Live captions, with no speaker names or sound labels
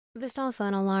The cell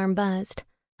phone alarm buzzed,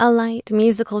 a light,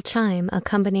 musical chime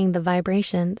accompanying the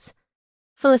vibrations.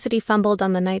 Felicity fumbled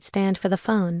on the nightstand for the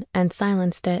phone and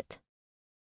silenced it.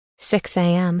 6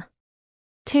 a.m.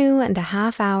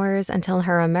 2.5 hours until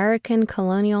her American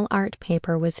colonial art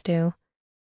paper was due.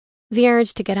 The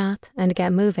urge to get up and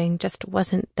get moving just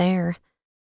wasn't there.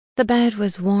 The bed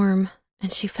was warm,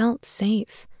 and she felt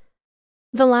safe.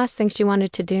 The last thing she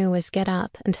wanted to do was get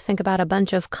up and think about a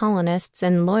bunch of colonists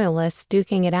and loyalists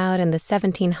duking it out in the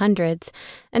 1700s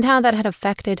and how that had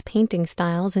affected painting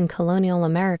styles in colonial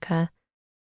America.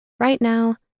 Right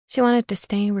now, she wanted to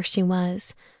stay where she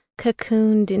was,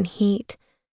 cocooned in heat,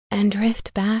 and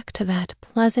drift back to that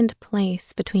pleasant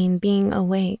place between being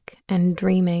awake and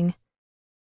dreaming.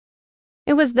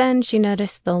 It was then she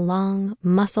noticed the long,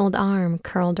 muscled arm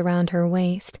curled around her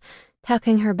waist,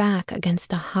 tucking her back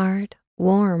against a hard,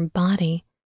 warm body.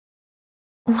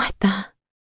 What the?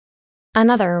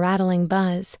 Another rattling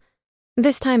buzz.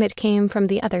 This time it came from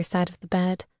the other side of the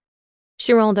bed.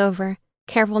 She rolled over,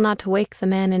 careful not to wake the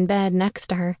man in bed next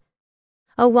to her.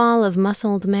 A wall of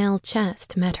muscled male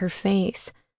chest met her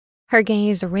face. Her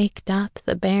gaze raked up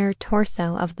the bare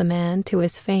torso of the man to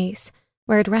his face,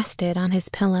 where it rested on his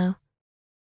pillow.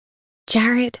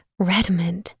 Jared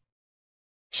Redmond.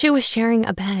 She was sharing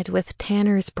a bed with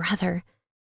Tanner's brother.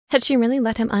 Had she really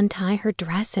let him untie her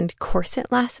dress and corset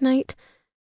last night?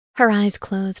 Her eyes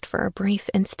closed for a brief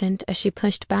instant as she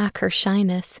pushed back her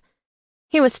shyness.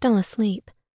 He was still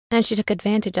asleep, and she took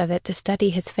advantage of it to study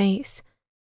his face.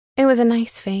 It was a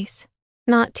nice face,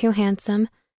 not too handsome,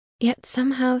 yet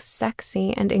somehow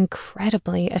sexy and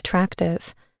incredibly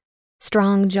attractive.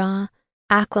 Strong jaw,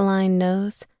 aquiline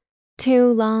nose,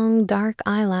 2 long, dark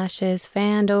eyelashes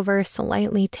fanned over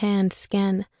slightly tanned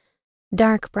skin,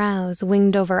 dark brows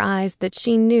winged over eyes that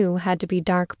she knew had to be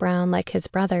dark brown like his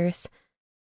brother's.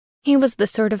 He was the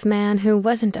sort of man who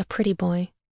wasn't a pretty boy,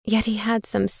 yet he had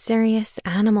some serious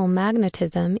animal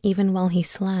magnetism even while he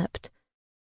slept.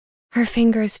 Her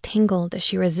fingers tingled as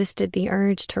she resisted the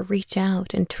urge to reach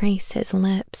out and trace his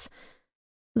lips.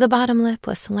 The bottom lip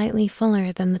was slightly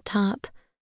fuller than the top.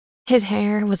 His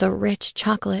hair was a rich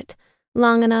chocolate,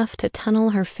 long enough to tunnel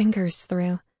her fingers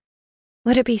through.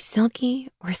 Would it be silky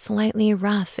or slightly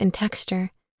rough in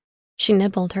texture? She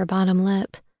nibbled her bottom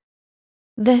lip.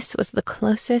 This was the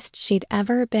closest she'd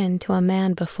ever been to a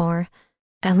man before,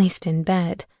 at least in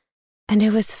bed, and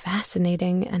it was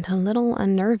fascinating and a little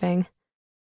unnerving.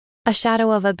 A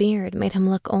shadow of a beard made him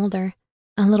look older,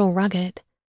 a little rugged.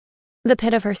 The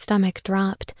pit of her stomach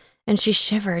dropped, and she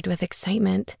shivered with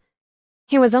excitement.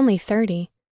 He was only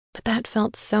 30, but that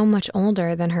felt so much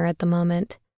older than her at the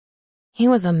moment. He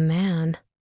was a man.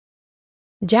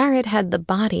 Jared had the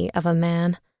body of a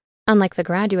man, unlike the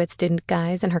graduate student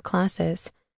guys in her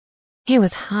classes. He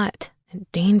was hot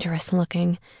and dangerous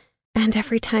looking, and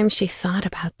every time she thought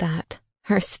about that,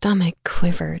 her stomach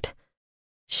quivered.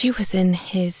 She was in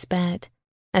his bed,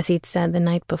 as he'd said the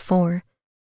night before.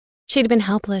 She'd been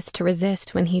helpless to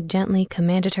resist when he gently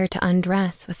commanded her to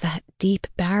undress with that deep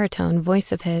baritone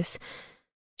voice of his.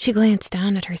 She glanced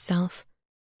down at herself.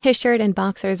 His shirt and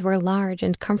boxers were large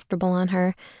and comfortable on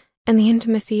her, and the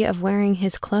intimacy of wearing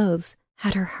his clothes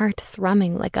had her heart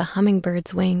thrumming like a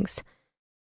hummingbird's wings.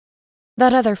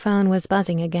 That other phone was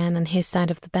buzzing again on his side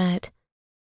of the bed.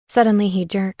 Suddenly he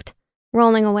jerked,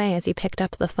 rolling away as he picked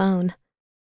up the phone.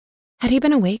 Had he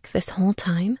been awake this whole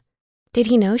time? Did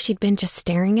he know she'd been just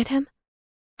staring at him?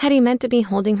 Had he meant to be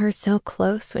holding her so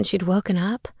close when she'd woken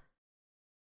up?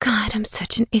 God, I'm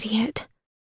such an idiot.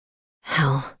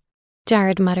 Hell,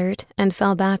 Jared muttered and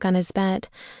fell back on his bed,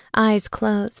 eyes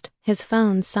closed, his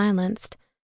phone silenced.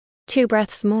 2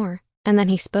 breaths more, and then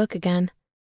he spoke again.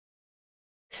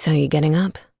 So you getting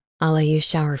up? I'll let you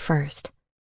shower first.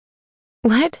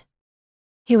 What?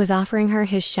 He was offering her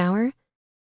his shower?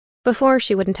 Before,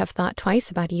 she wouldn't have thought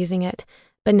twice about using it,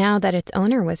 but now that its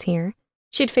owner was here,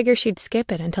 she'd figure she'd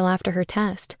skip it until after her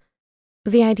test.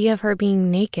 The idea of her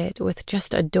being naked with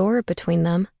just a door between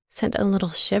them sent a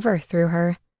little shiver through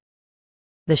her.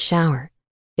 The shower.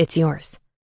 It's yours.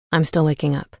 I'm still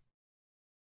waking up.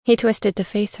 He twisted to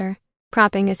face her,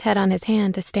 propping his head on his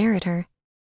hand to stare at her.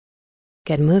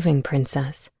 Get moving,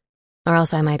 princess, or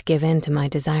else I might give in to my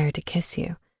desire to kiss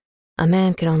you. A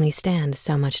man can only stand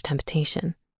so much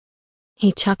temptation.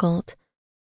 He chuckled.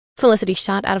 Felicity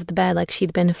shot out of the bed like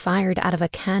she'd been fired out of a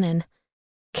cannon.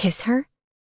 Kiss her?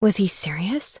 Was he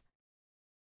serious?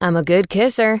 I'm a good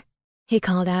kisser, he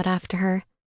called out after her.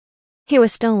 He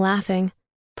was still laughing,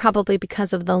 probably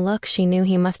because of the look she knew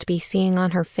he must be seeing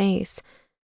on her face.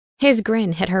 His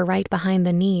grin hit her right behind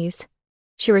the knees.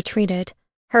 She retreated,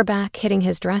 her back hitting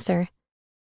his dresser.